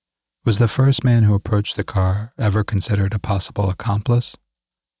 Was the first man who approached the car ever considered a possible accomplice?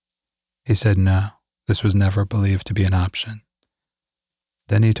 He said no, this was never believed to be an option.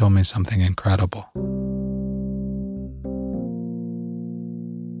 Then he told me something incredible.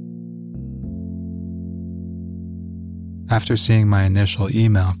 After seeing my initial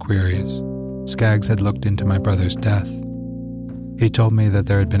email queries, Skaggs had looked into my brother's death. He told me that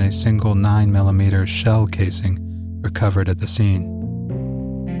there had been a single 9mm shell casing recovered at the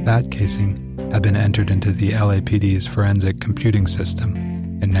scene. That casing had been entered into the LAPD's forensic computing system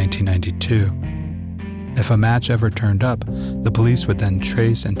in 1992. If a match ever turned up, the police would then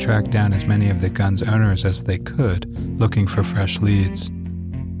trace and track down as many of the gun's owners as they could, looking for fresh leads.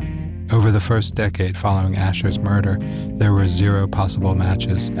 Over the first decade following Asher's murder, there were 0 possible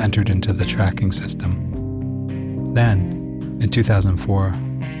matches entered into the tracking system. Then, in 2004,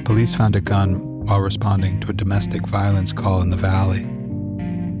 police found a gun while responding to a domestic violence call in the valley.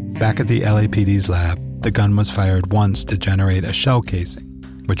 Back at the LAPD's lab, the gun was fired once to generate a shell casing,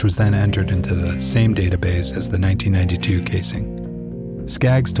 which was then entered into the same database as the 1992 casing.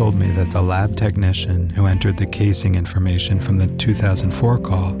 Skaggs told me that the lab technician who entered the casing information from the 2004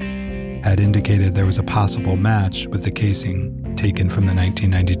 call had indicated there was a possible match with the casing taken from the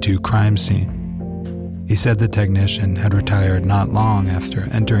 1992 crime scene. He said the technician had retired not long after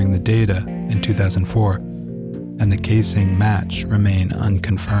entering the data in 2004 and the casing match remain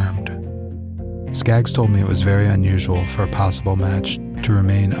unconfirmed. Skaggs told me it was very unusual for a possible match to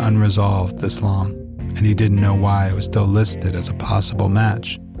remain unresolved this long, and he didn't know why it was still listed as a possible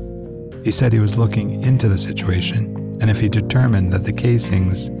match. He said he was looking into the situation, and if he determined that the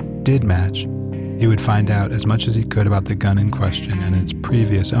casings did match, he would find out as much as he could about the gun in question and its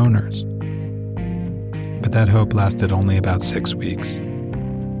previous owners. But that hope lasted only about 6 weeks.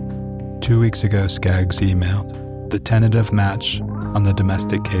 2 weeks ago, Skaggs emailed. The tentative match on the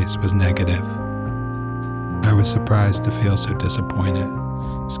domestic case was negative. I was surprised to feel so disappointed.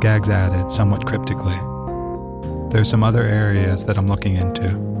 Skaggs added, somewhat cryptically, "There's some other areas that I'm looking into.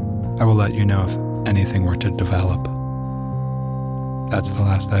 I will let you know if anything were to develop." That's the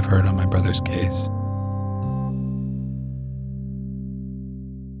last I've heard on my brother's case.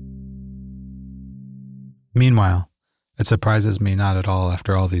 Meanwhile, it surprises me not at all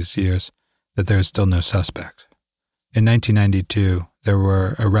after all these years that there is still no suspect. In 1992, there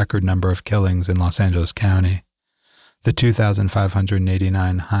were a record number of killings in Los Angeles County. The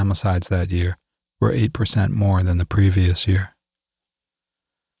 2,589 homicides that year were 8% more than the previous year.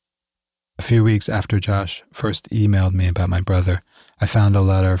 A few weeks after Josh first emailed me about my brother, I found a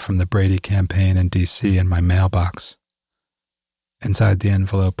letter from the Brady campaign in D.C. in my mailbox. Inside the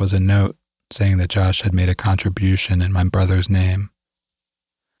envelope was a note saying that Josh had made a contribution in my brother's name.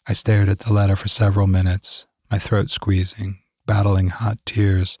 I stared at the letter for several minutes, my throat squeezing, battling hot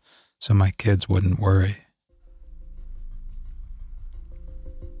tears so my kids wouldn't worry.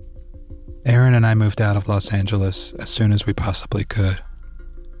 Aaron and I moved out of Los Angeles as soon as we possibly could.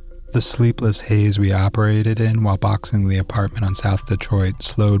 The sleepless haze we operated in while boxing the apartment on South Detroit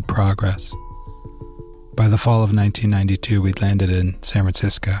slowed progress. By the fall of 1992, we'd landed in San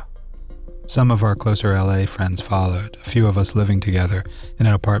Francisco. Some of our closer LA friends followed, a few of us living together in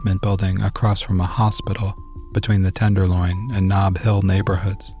an apartment building across from a hospital between the Tenderloin and Nob Hill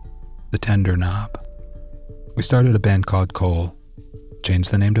neighborhoods, the Tender Knob. We started a band called Cole,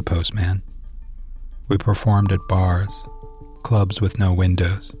 changed the name to Postman. We performed at bars, clubs with no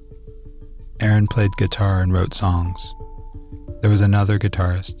windows. Aaron played guitar and wrote songs. There was another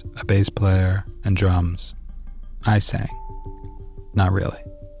guitarist, a bass player, and drums. I sang. Not really.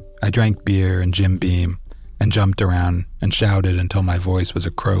 I drank beer and Jim Beam and jumped around and shouted until my voice was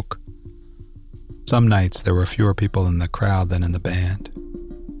a croak. Some nights there were fewer people in the crowd than in the band.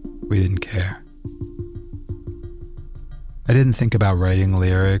 We didn't care. I didn't think about writing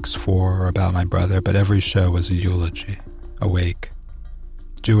lyrics for or about my brother, but every show was a eulogy, a wake.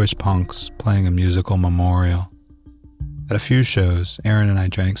 Jewish punks playing a musical memorial. At a few shows, Aaron and I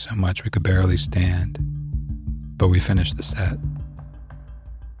drank so much we could barely stand, but we finished the set.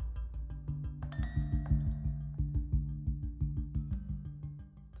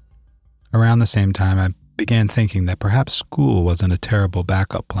 Around the same time, I began thinking that perhaps school wasn't a terrible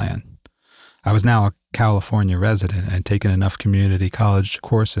backup plan. I was now a California resident and had taken enough community college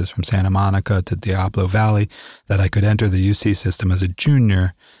courses from Santa Monica to Diablo Valley that I could enter the UC system as a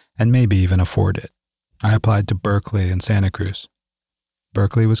junior and maybe even afford it. I applied to Berkeley and Santa Cruz.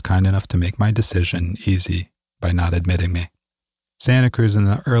 Berkeley was kind enough to make my decision easy by not admitting me. Santa Cruz in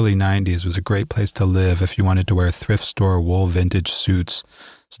the early 90s was a great place to live if you wanted to wear thrift store wool vintage suits,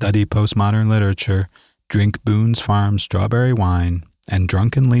 study postmodern literature, drink Boone's Farm strawberry wine, and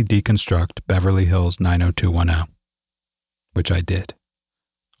drunkenly deconstruct Beverly Hills 90210. Which I did.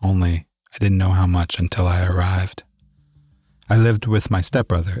 Only I didn't know how much until I arrived. I lived with my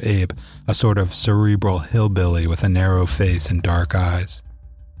stepbrother, Abe, a sort of cerebral hillbilly with a narrow face and dark eyes.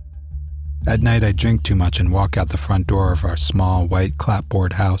 At night I'd drink too much and walk out the front door of our small white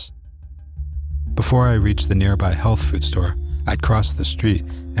clapboard house. Before I reached the nearby health food store, I'd cross the street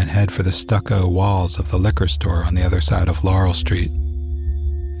and head for the stucco walls of the liquor store on the other side of Laurel Street.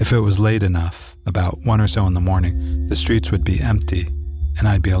 If it was late enough, about 1 or so in the morning, the streets would be empty and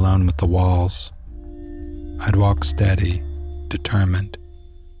I'd be alone with the walls. I'd walk steady, determined,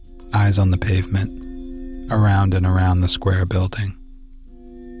 eyes on the pavement, around and around the square building,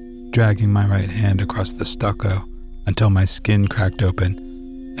 dragging my right hand across the stucco until my skin cracked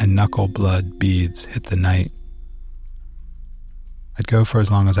open and knuckle blood beads hit the night. I'd go for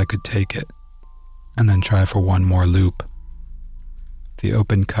as long as I could take it, and then try for one more loop. The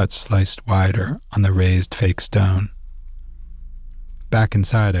open cut sliced wider on the raised fake stone. Back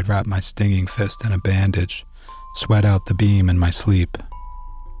inside, I'd wrap my stinging fist in a bandage, sweat out the beam in my sleep.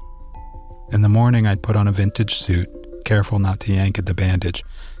 In the morning, I'd put on a vintage suit, careful not to yank at the bandage,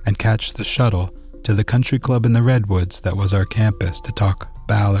 and catch the shuttle to the country club in the Redwoods that was our campus to talk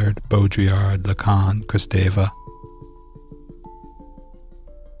Ballard, Baudrillard, Lacan, Kristeva.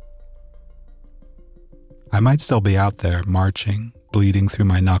 I might still be out there marching, bleeding through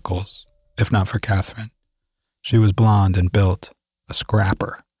my knuckles, if not for Catherine. She was blonde and built, a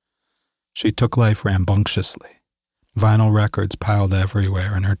scrapper. She took life rambunctiously. Vinyl records piled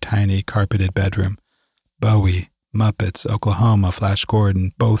everywhere in her tiny carpeted bedroom. Bowie, Muppets, Oklahoma, Flash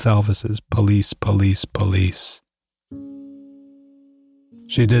Gordon, both Elvises, police, police, police.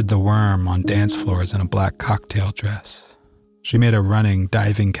 She did the worm on dance floors in a black cocktail dress. She made a running,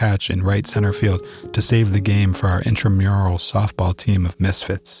 diving catch in right center field to save the game for our intramural softball team of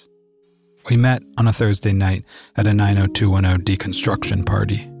misfits. We met on a Thursday night at a 90210 deconstruction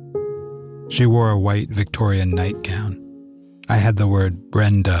party. She wore a white Victorian nightgown. I had the word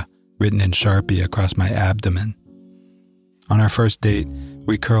Brenda written in Sharpie across my abdomen. On our first date,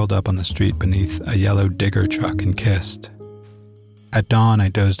 we curled up on the street beneath a yellow digger truck and kissed. At dawn, I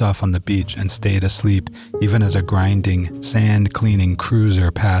dozed off on the beach and stayed asleep even as a grinding, sand-cleaning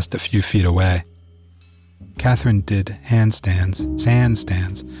cruiser passed a few feet away. Catherine did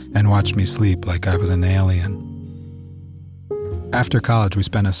sandstands, and watched me sleep like I was an alien. After college, we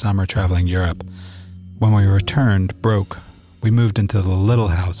spent a summer traveling Europe. When we returned, broke, we moved into the little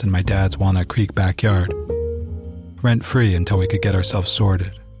house in my dad's Walnut Creek backyard. Rent-free until we could get ourselves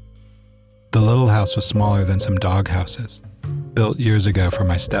sorted. The little house was smaller than some dog houses, built years ago for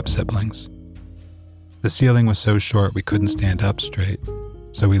my step-siblings. The ceiling was so short we couldn't stand up straight,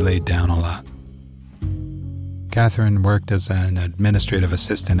 so we laid down a lot. Catherine worked as an administrative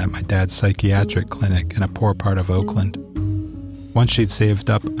assistant at my dad's psychiatric clinic in a poor part of Oakland. Once she'd saved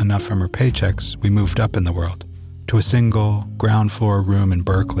up enough from her paychecks, we moved up in the world, to a single ground-floor room in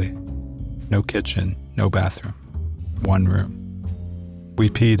Berkeley. No kitchen, no bathroom. One room. We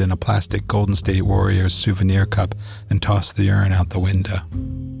peed in a plastic Golden State Warriors souvenir cup and tossed the urine out the window.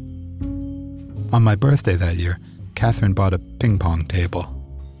 On my birthday that year, Catherine bought a ping-pong table.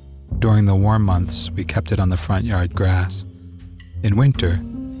 During the warm months, we kept it on the front yard grass. In winter,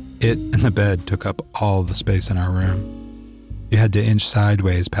 it and the bed took up all the space in our room. You had to inch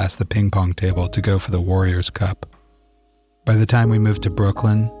sideways past the ping-pong table to go for the Warriors Cup. By the time we moved to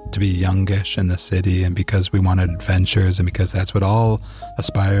Brooklyn, to be youngish in the city, and because we wanted adventures and because that's what all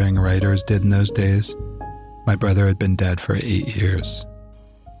aspiring writers did in those days, my brother had been dead for 8 years.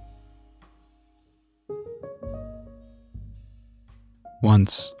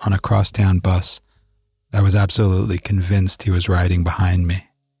 Once, on a crosstown bus, I was absolutely convinced he was riding behind me.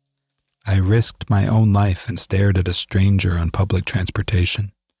 I risked my own life and stared at a stranger on public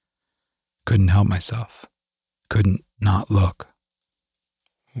transportation. Couldn't help myself. Couldn't not look.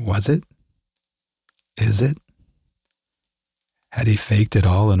 Was it? Is it? Had he faked it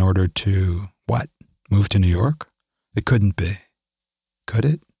all in order to, what, move to New York? It couldn't be. Could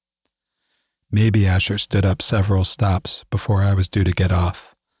it? Maybe Asher stood up several stops before I was due to get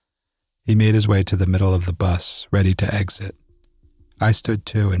off. He made his way to the middle of the bus, ready to exit. I stood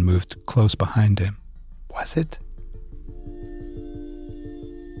too and moved close behind him. Was it?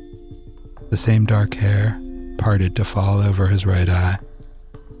 The same dark hair, parted to fall over his right eye.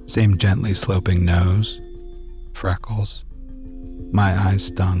 Same gently sloping nose. Freckles. My eyes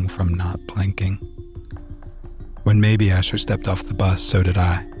stung from not blinking. When maybe Asher stepped off the bus, so did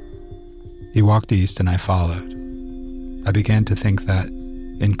I. He walked east and I followed. I began to think that,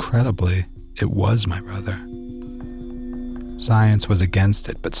 incredibly, it was my brother. Science was against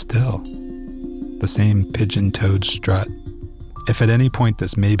it, but still. The same pigeon-toed strut. If at any point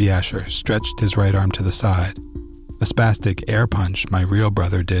this maybe Asher stretched his right arm to the side, a spastic air punch my real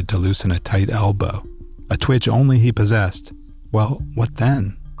brother did to loosen a tight elbow, a twitch only he possessed, well, what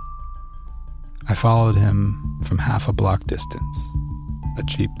then? I followed him from half a block distance. A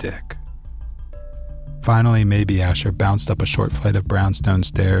cheap dick. Finally, maybe Asher bounced up a short flight of brownstone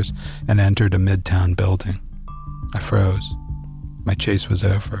stairs and entered a midtown building. I froze. My chase was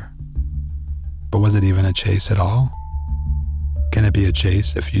over. But was it even a chase at all? Can it be a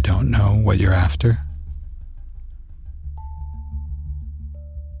chase if you don't know what you're after?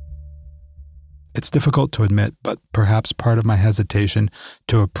 It's difficult to admit, but perhaps part of my hesitation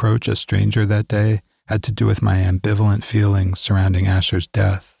to approach a stranger that day had to do with my ambivalent feelings surrounding Asher's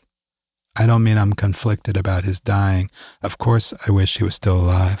death. I don't mean I'm conflicted about his dying. Of course, I wish he was still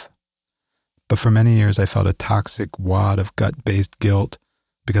alive. But for many years, I felt a toxic wad of gut-based guilt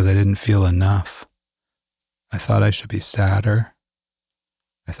because I didn't feel enough. I thought I should be sadder.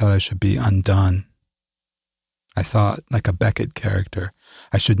 I thought I should be undone. I thought, like a Beckett character,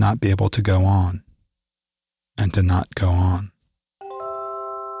 I should not be able to go on. And to not go on.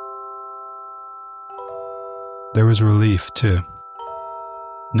 There was relief, too.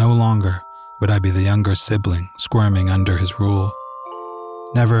 No longer would I be the younger sibling squirming under his rule.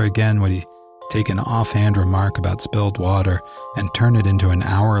 Never again would he take an offhand remark about spilled water and turn it into an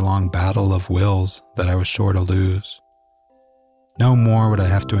hour-long battle of wills that I was sure to lose. No more would I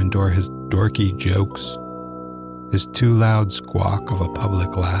have to endure his dorky jokes, his too loud squawk of a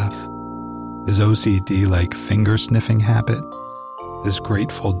public laugh, his OCD-like finger-sniffing habit, his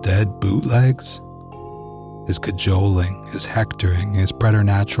Grateful Dead bootlegs, his cajoling, his hectoring, his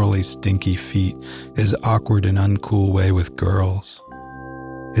preternaturally stinky feet, his awkward and uncool way with girls,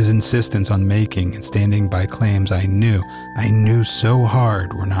 his insistence on making and standing by claims I knew so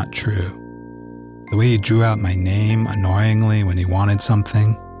hard were not true. The way he drew out my name annoyingly when he wanted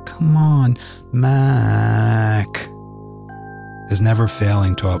something. Come on, Mac. His never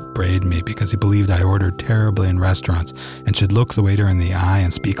failing to upbraid me because he believed I ordered terribly in restaurants and should look the waiter in the eye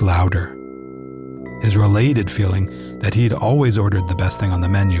and speak louder. His related feeling that he'd always ordered the best thing on the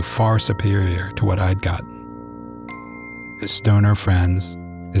menu, far superior to what I'd gotten. His stoner friends,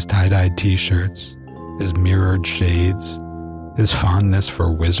 his tie-dyed t-shirts, his mirrored shades, his fondness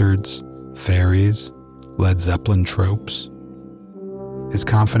for wizards, fairies, Led Zeppelin tropes, his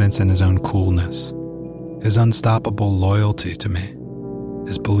confidence in his own coolness, his unstoppable loyalty to me,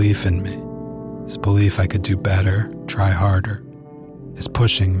 his belief in me, his belief I could do better, try harder, his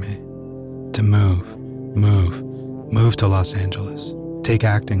pushing me to move to Los Angeles, take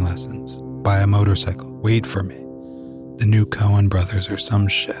acting lessons, buy a motorcycle, wait for me, the new Coen brothers or some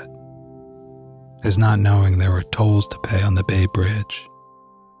shit. His not knowing there were tolls to pay on the Bay Bridge.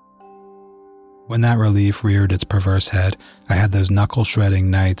 When that relief reared its perverse head, I had those knuckle-shredding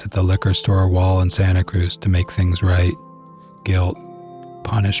nights at the liquor store wall in Santa Cruz to make things right. Guilt,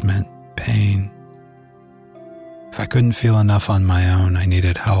 punishment, pain. If I couldn't feel enough on my own, I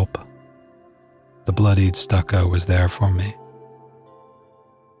needed help. The bloodied stucco was there for me.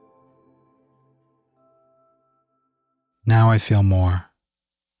 Now I feel more.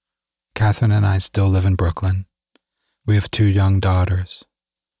 Catherine and I still live in Brooklyn. We have 2 young daughters.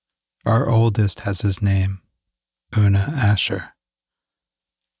 Our oldest has his name, Una Asher.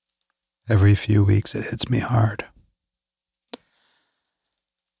 Every few weeks it hits me hard.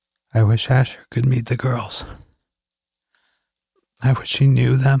 I wish Asher could meet the girls. I wish he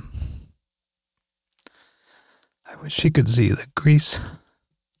knew them. I wish she could see the grease,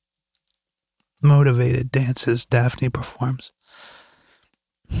 motivated dances Daphne performs.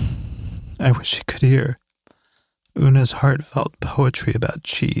 I wish she could hear Una's heartfelt poetry about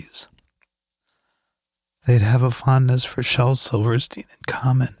cheese. They'd have a fondness for Shel Silverstein in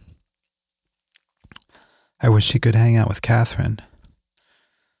common. I wish she could hang out with Catherine.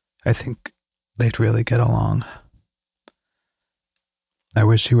 I think they'd really get along. I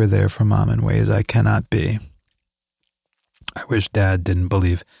wish he were there for Mom in ways I cannot be. I wish Dad didn't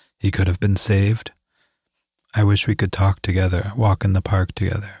believe he could have been saved. I wish we could talk together, walk in the park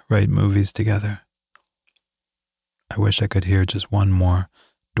together, write movies together. I wish I could hear just one more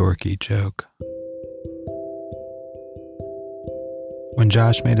dorky joke. When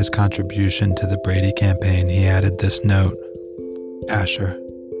Josh made his contribution to the Brady campaign, he added this note: Asher,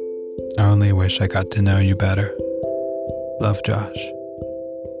 I only wish I got to know you better. Love, Josh.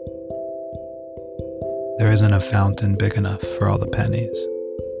 There isn't a fountain big enough for all the pennies.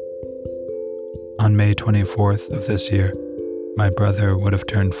 On May 24th of this year, my brother would have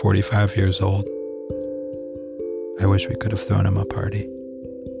turned 45 years old. I wish we could have thrown him a party.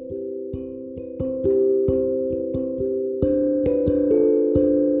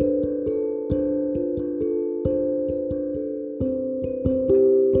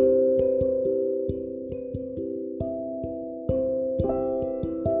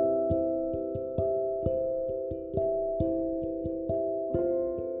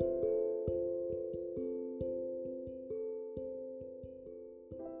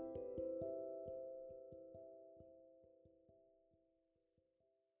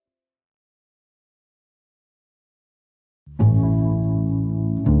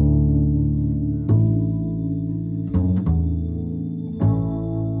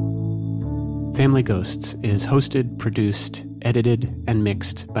 Family Ghosts is hosted, produced, edited, and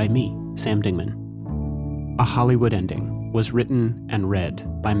mixed by me, Sam Dingman. A Hollywood Ending was written and read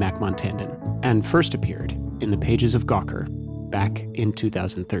by Mac Montandon and first appeared in the pages of Gawker back in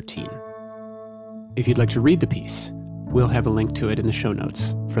 2013. If you'd like to read the piece, we'll have a link to it in the show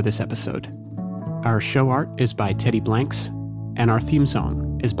notes for this episode. Our show art is by Teddy Blanks, and our theme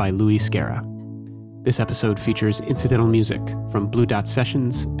song is by Louis Scara. This episode features incidental music from Blue Dot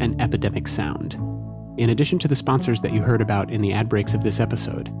Sessions and Epidemic Sound. In addition to the sponsors that you heard about in the ad breaks of this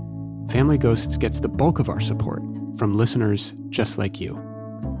episode, Family Ghosts gets the bulk of our support from listeners just like you.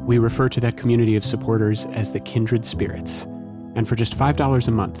 We refer to that community of supporters as the Kindred Spirits, and for just $5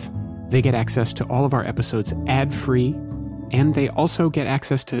 a month, They get access to all of our episodes ad-free, and they also get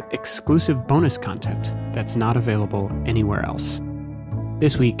access to exclusive bonus content that's not available anywhere else.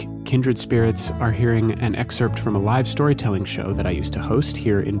 This week, Kindred Spirits are hearing an excerpt from a live storytelling show that I used to host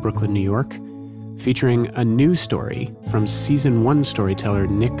here in Brooklyn, New York, featuring a new story from Season 1 storyteller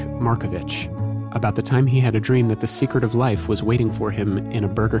Nick Markovich about the time he had a dream that the secret of life was waiting for him in a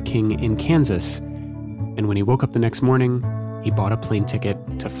Burger King in Kansas, and when he woke up the next morning, he bought a plane ticket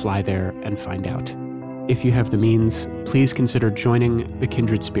to fly there and find out. If you have the means, please consider joining the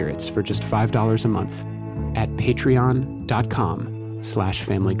Kindred Spirits for just $5 a month at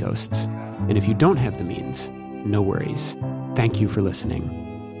patreon.com/familyghosts. And if you don't have the means, no worries. Thank you for listening.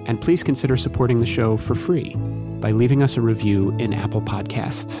 And please consider supporting the show for free by leaving us a review in Apple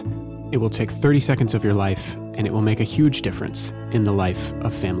Podcasts. It will take 30 seconds of your life, and it will make a huge difference in the life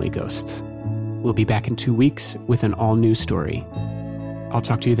of Family Ghosts. We'll be back in 2 weeks with an all-new story. I'll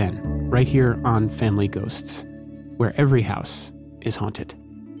talk to you then, right here on Family Ghosts, where every house is haunted.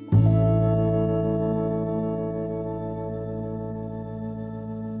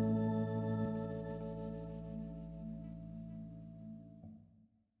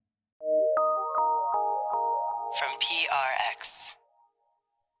 From PRX.